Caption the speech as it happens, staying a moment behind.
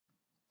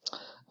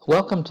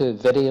Welcome to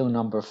video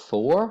number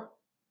 4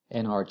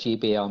 in our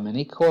GBL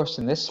mini course,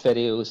 and this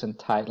video is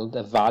entitled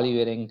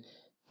Evaluating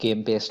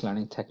Game-Based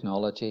Learning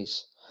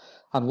Technologies.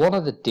 And one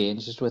of the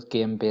dangers with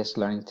game-based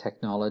learning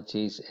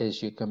technologies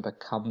is you can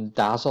become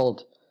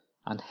dazzled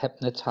and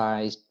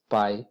hypnotized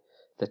by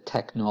the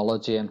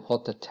technology and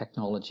what the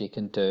technology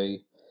can do,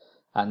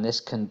 and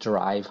this can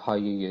drive how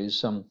you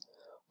use them,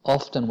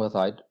 often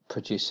without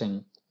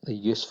producing the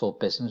useful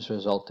business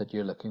result that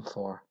you're looking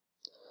for.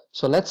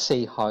 So let's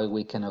see how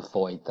we can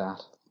avoid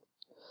that.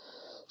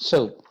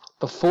 So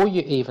before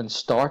you even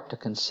start to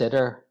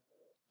consider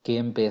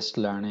game-based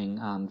learning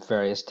and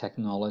various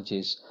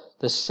technologies,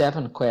 there's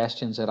 7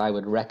 questions that I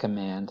would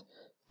recommend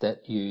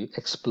that you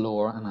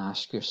explore and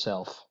ask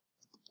yourself.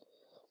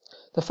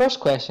 The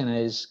first question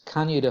is,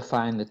 can you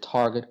define the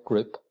target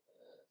group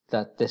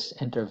that this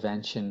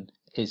intervention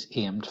is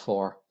aimed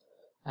for?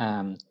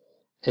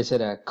 Is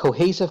it a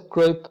cohesive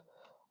group,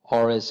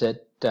 or is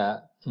it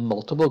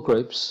multiple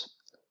groups?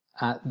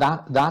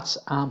 That's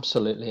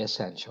absolutely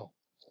essential.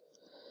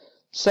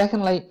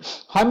 Secondly,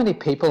 how many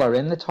people are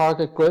in the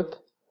target group,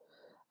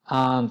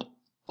 and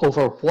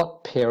over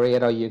what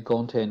period are you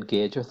going to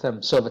engage with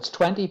them? So if it's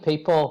 20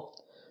 people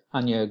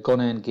and you're going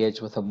to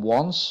engage with them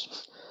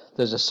once,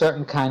 there's a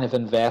certain kind of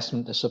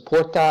investment to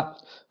support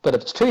that. But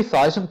if it's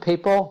 2,000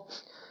 people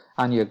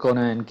and you're going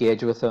to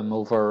engage with them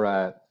over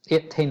an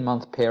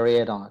 18-month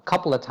period on a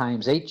couple of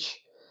times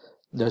each,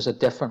 there's a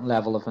different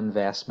level of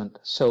investment.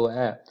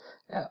 So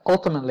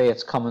ultimately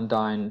it's coming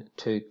down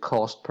to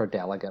cost per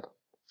delegate.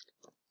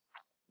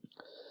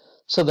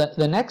 So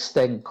the next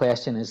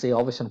question is the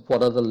obvious one: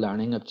 what are the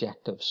learning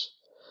objectives?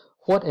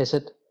 What is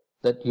it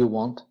that you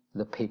want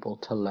the people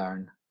to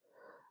learn?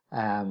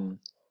 And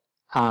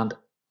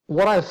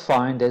what I've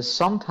found is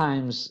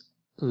sometimes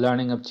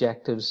learning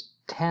objectives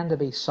tend to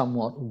be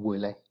somewhat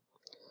woolly.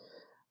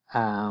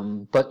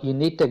 But you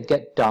need to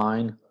get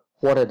down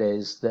what it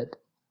is that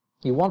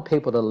you want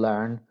people to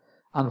learn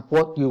and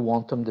what you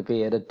want them to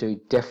be able to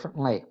do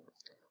differently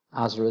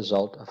as a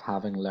result of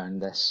having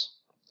learned this.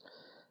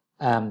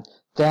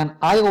 Then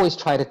I always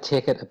try to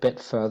take it a bit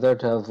further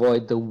to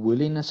avoid the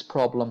wooliness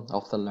problem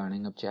of the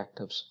learning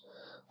objectives.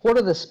 What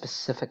are the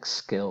specific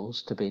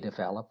skills to be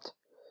developed?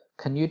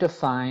 Can you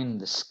define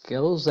the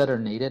skills that are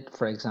needed?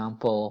 For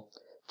example,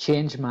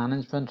 change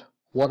management,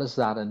 what does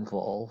that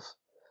involve?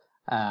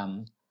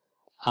 And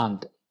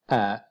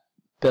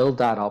build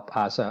that up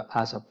as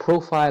a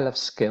profile of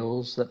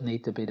skills that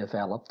need to be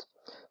developed,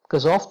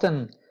 because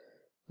often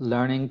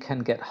learning can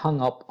get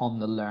hung up on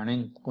the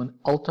learning when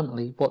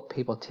ultimately what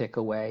people take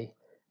away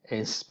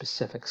is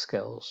specific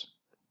skills.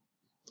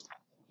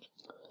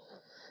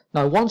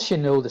 Now, once you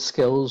know the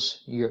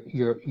skills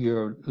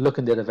you're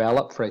looking to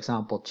develop, for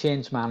example,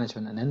 change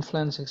management and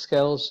influencing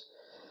skills,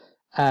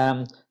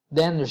 then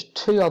there's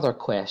 2 other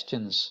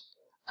questions.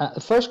 The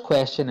first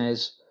question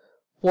is,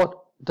 what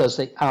does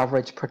the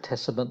average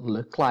participant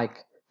look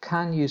like?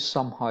 Can you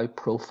somehow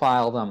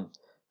profile them?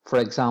 For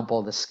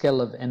example, the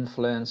skill of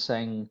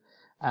influencing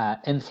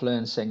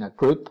a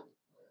group.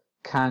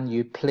 Can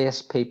you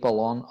place people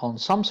on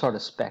some sort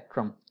of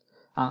spectrum?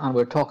 And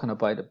we're talking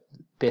about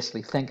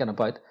basically thinking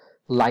about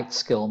light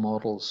skill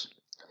models.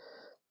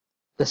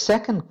 The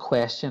second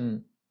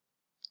question,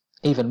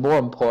 even more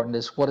important,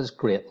 is what does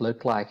great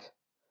look like?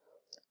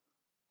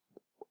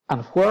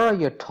 And where are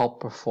your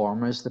top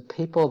performers, the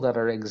people that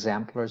are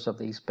exemplars of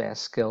these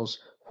best skills?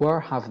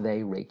 Where have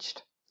they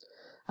reached?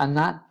 And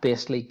that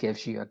basically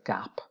gives you a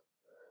gap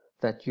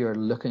that you're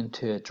looking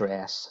to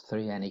address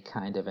through any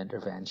kind of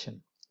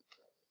intervention.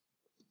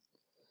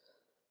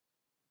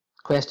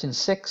 Question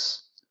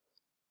 6.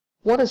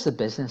 What is the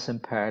business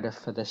imperative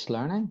for this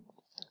learning?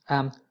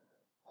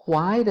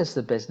 Why does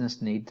the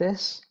business need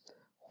this?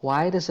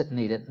 Why does it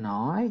need it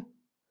now?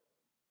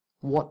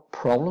 What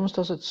problems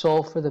does it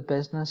solve for the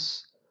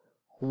business?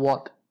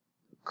 What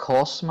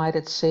costs might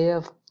it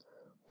save?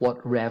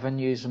 What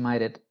revenues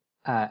might it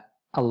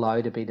allow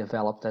to be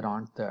developed that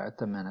aren't there at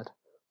the minute?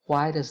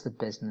 Why does the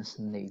business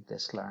need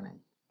this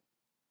learning?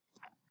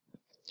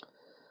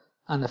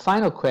 And the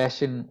final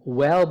question,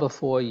 well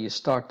before you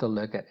start to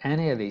look at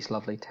any of these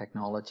lovely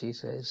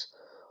technologies, is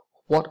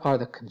what are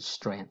the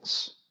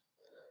constraints?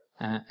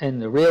 In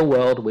the real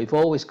world, we've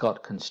always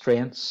got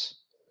constraints.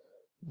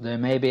 There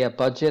may be a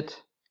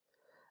budget.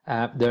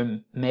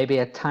 There may be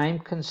a time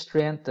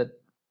constraint that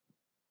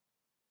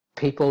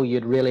people,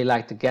 you'd really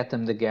like to get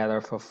them together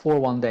for 4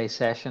 one-day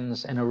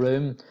sessions in a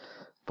room,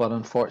 but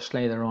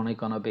unfortunately they're only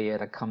going to be able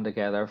to come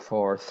together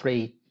for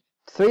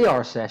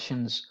 3-hour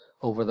sessions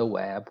over the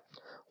web.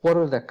 What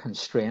are the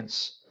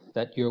constraints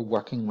that you're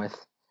working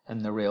with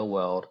in the real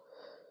world?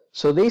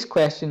 So these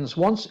questions,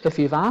 if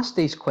you've asked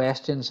these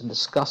questions and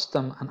discussed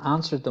them and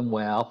answered them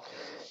well,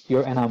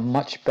 you're in a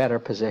much better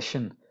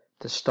position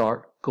to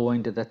start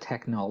going to the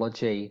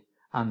technology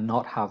and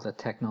not have the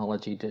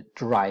technology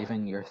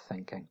driving your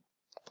thinking.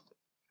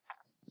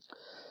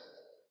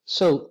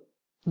 So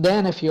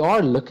then if you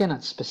are looking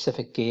at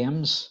specific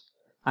games,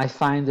 I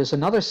find there's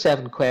another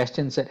 7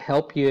 questions that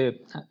help you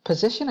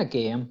position a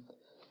game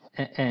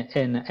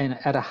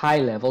at a high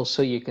level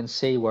so you can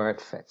see where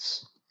it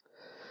fits.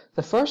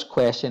 The first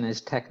question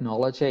is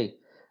technology.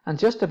 And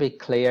just to be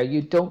clear,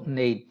 you don't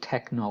need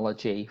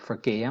technology for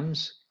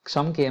games.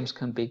 Some games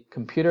can be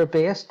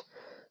computer-based,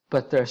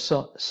 but there's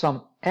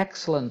some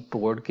excellent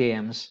board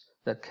games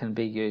that can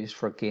be used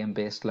for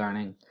game-based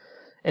learning.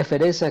 If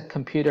it is a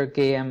computer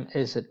game,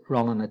 is it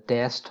run on a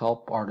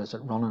desktop or does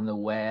it run on the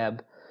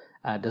web?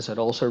 Does it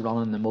also run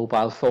on the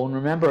mobile phone?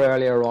 Remember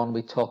earlier on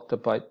we talked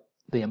about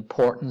the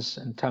importance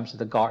in terms of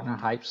the Gartner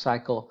hype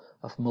cycle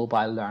of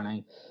mobile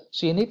learning.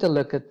 So you need to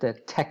look at the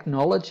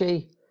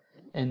technology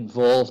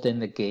involved in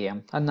the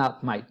game, and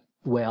that might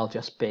well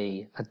just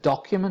be a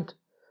document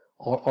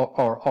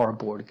or a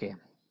board game.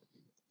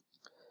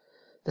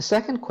 The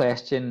second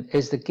question,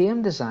 is the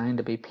game designed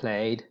to be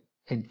played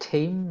in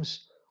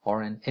teams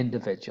or in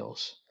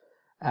individuals?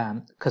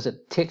 Because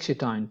it takes you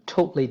down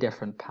totally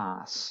different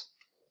paths.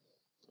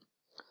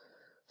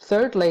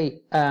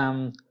 Thirdly,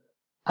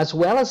 as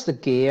well as the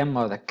game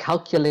or the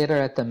calculator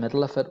at the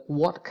middle of it,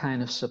 what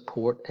kind of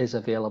support is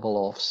available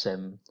off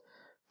sim?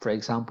 For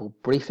example,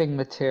 briefing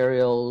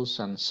materials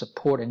and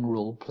supporting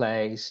role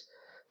plays,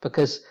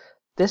 because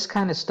this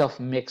kind of stuff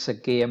makes a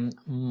game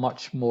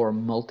much more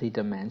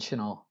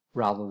multi-dimensional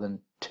rather than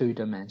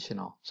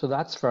two-dimensional. So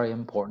that's very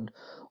important.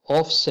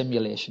 Off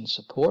simulation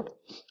support.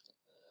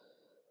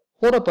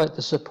 What about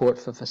the support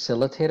for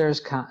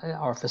facilitators?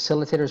 Are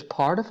facilitators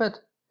part of it?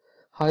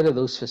 How do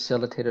those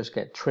facilitators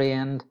get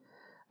trained?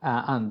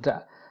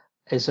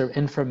 Is there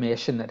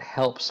information that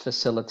helps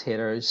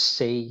facilitators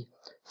see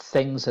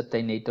things that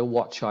they need to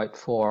watch out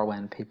for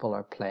when people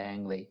are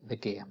playing the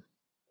game?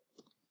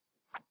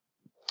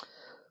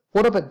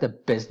 What about the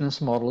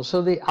business model?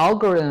 So the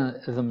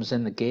algorithms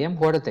in the game,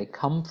 where did they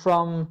come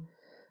from?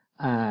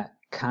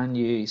 Can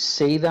you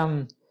see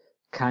them?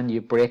 Can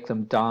you break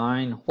them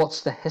down?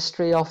 What's the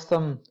history of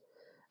them?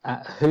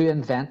 Who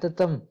invented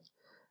them?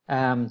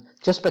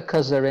 Just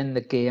because they're in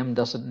the game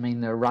doesn't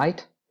mean they're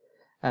right.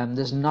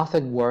 There's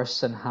nothing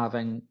worse than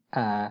having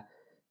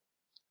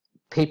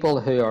people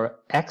who are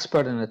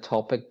expert in a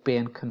topic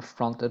being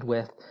confronted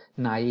with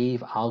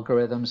naive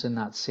algorithms in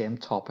that same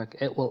topic.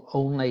 It will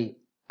only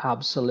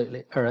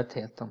absolutely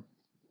irritate them.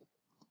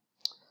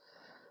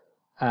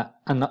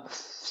 And the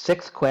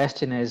sixth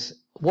question is,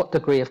 what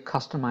degree of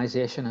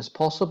customization is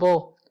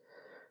possible?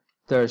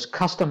 There's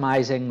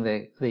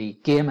customizing the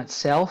game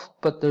itself,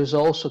 but there's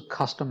also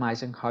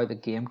customizing how the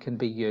game can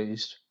be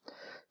used.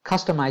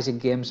 Customizing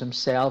games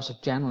themselves are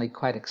generally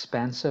quite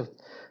expensive,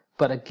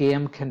 but a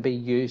game can be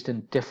used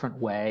in different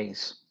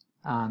ways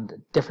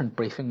and different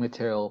briefing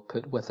material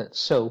put with it.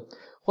 So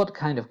what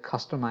kind of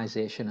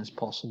customization is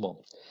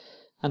possible?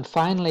 And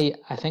finally,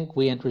 I think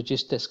we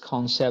introduced this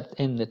concept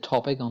in the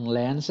topic on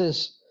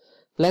lenses.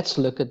 Let's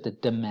look at the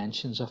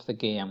dimensions of the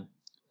game.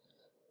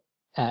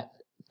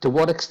 To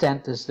what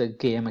extent does the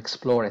game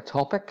explore a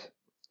topic?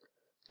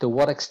 To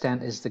what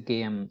extent is the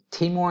game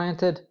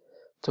team-oriented?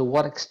 To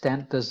what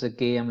extent does the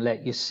game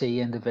let you see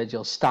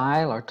individual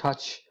style or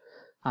touch?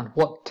 And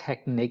what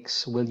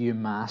techniques will you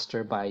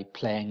master by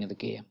playing the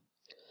game?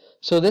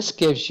 So this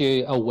gives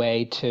you a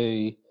way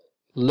to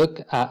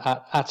look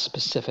at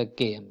specific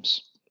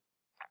games.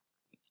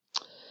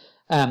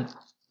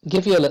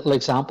 Give you a little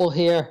example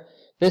here.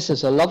 This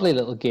is a lovely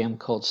little game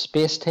called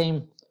Space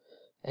Team.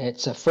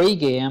 It's a free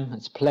game.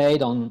 It's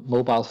played on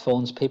mobile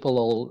phones. People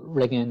will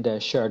ring into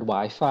shared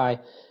Wi-Fi,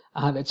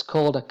 and it's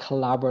called a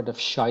collaborative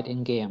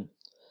shouting game.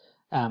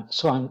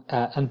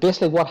 And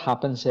basically what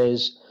happens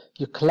is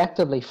you're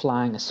collectively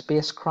flying a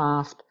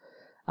spacecraft,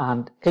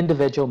 and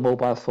individual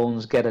mobile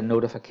phones get a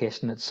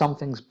notification that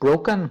something's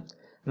broken,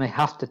 and they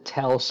have to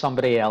tell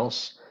somebody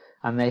else,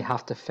 and they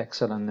have to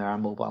fix it on their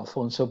mobile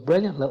phone. So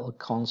brilliant little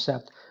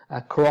concept,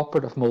 a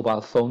cooperative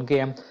mobile phone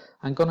game.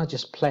 I'm going to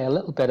just play a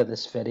little bit of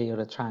this video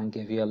to try and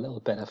give you a little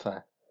bit of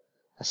a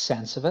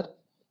sense of it.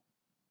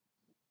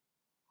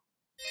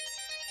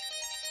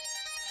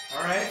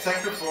 All right,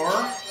 Sector 4,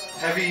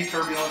 heavy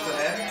turbulence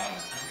ahead.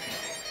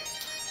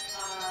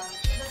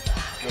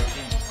 Go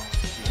team.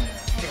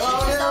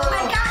 Oh my god,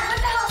 what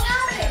the hell's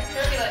happening?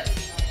 Turbulence.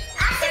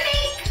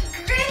 Activate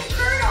grid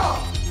girdle.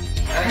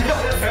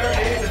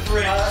 Activate the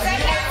 3.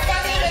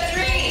 Activate the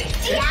 3.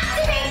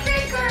 Deactivate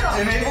grid girdle.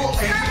 Enable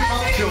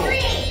pump tool.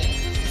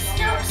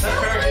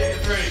 Activate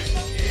the 3.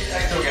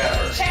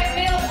 Exogaffer. Check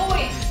male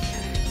voice.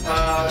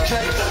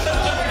 Check.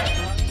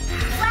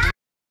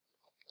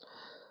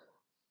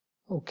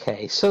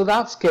 Okay, so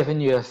that's given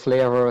you a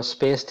flavour of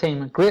Space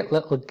Team. A great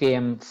little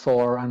game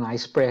for an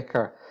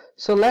icebreaker.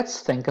 So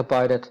let's think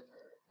about it.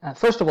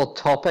 First of all,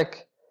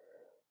 topic.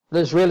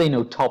 There's really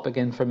no topic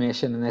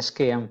information in this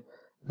game.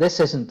 This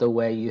isn't the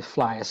way you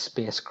fly a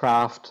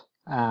spacecraft.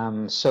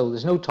 So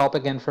there's no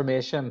topic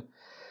information.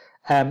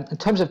 In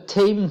terms of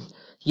team,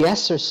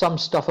 yes, there's some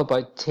stuff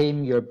about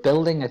team. You're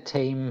building a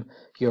team.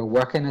 You're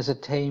working as a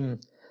team.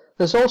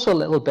 There's also a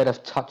little bit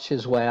of touch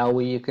as well,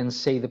 where you can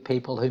see the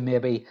people who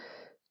maybe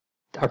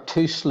are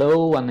too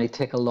slow and they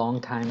take a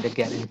long time to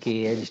get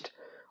engaged,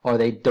 or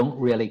they don't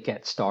really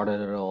get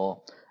started at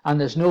all. And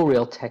there's no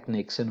real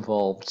techniques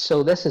involved.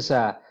 So this is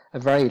a a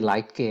very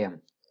light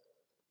game.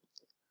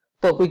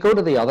 But we go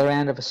to the other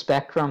end of the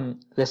spectrum.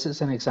 This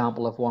is an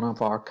example of one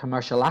of our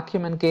commercial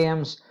acumen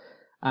games.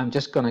 I'm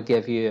just going to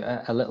give you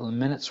a little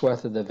minute's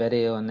worth of the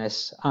video on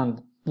this,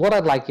 and what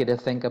I'd like you to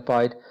think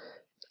about,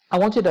 I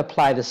want you to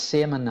apply the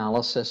same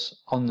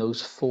analysis on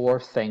those 4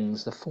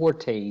 things, the 4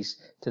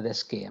 T's, to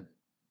this game.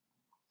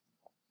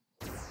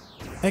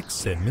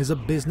 XSIM is a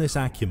business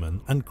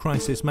acumen and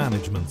crisis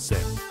management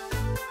sim.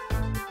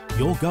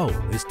 Your goal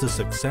is to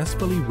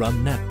successfully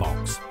run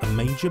Netbox, a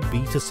major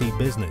B2C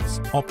business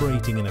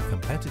operating in a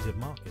competitive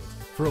market,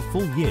 for a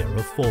full year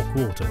of 4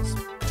 quarters.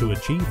 To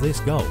achieve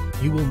this goal,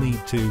 you will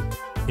need to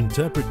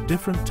interpret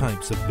different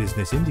types of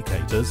business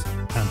indicators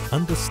and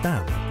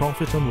understand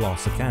profit and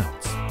loss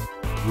accounts.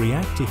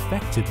 React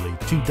effectively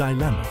to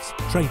dilemmas,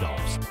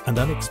 trade-offs, and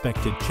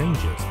unexpected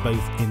changes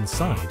both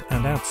inside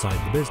and outside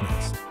the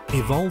business.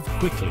 Evolve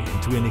quickly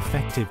into an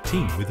effective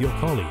team with your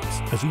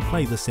colleagues as you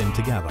play the sim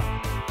together.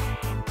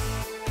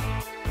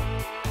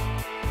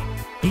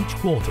 Each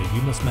quarter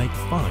you must make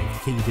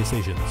 5 key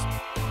decisions.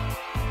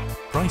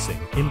 Pricing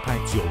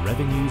impacts your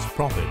revenues,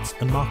 profits,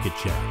 and market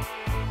share.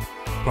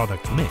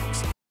 Product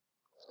mix.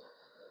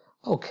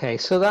 Okay,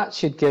 so that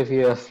should give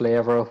you a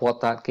flavour of what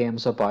that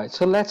game's about.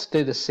 So let's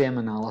do the same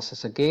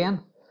analysis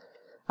again.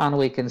 And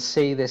we can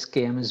see this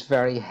game is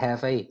very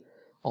heavy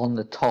on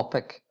the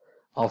topic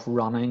of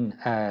running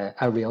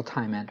a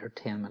real-time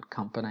entertainment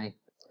company.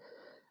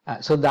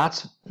 So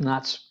that's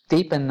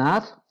deep in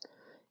that.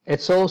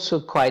 It's also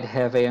quite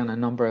heavy on a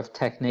number of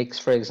techniques.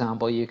 For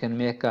example, you can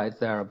make out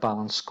there a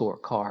balanced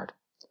scorecard.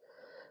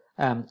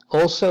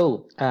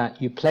 Also,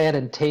 you play it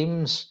in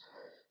teams.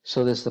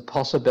 So there's the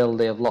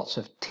possibility of lots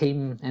of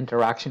team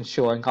interaction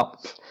showing up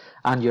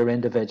and your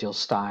individual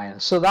style.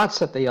 So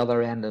that's at the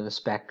other end of the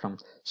spectrum.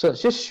 So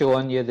it's just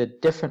showing you the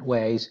different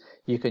ways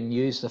you can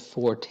use the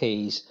 4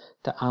 T's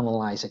to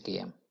analyze a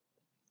game.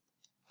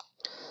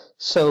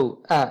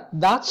 So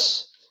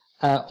that's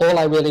all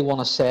I really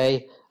want to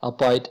say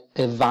about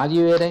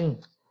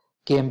evaluating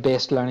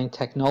game-based learning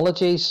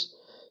technologies.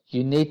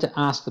 You need to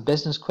ask the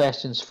business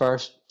questions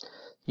first.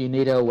 You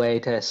need a way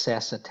to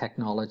assess the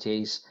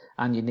technologies.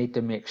 And you need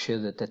to make sure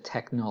that the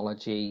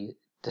technology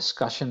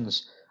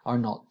discussions are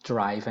not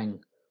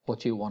driving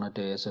what you want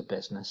to do as a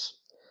business.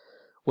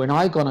 We're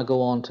now going to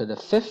go on to the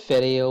 5th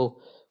video,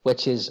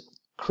 which is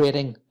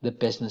creating the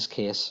business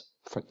case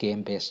for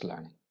game-based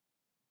learning.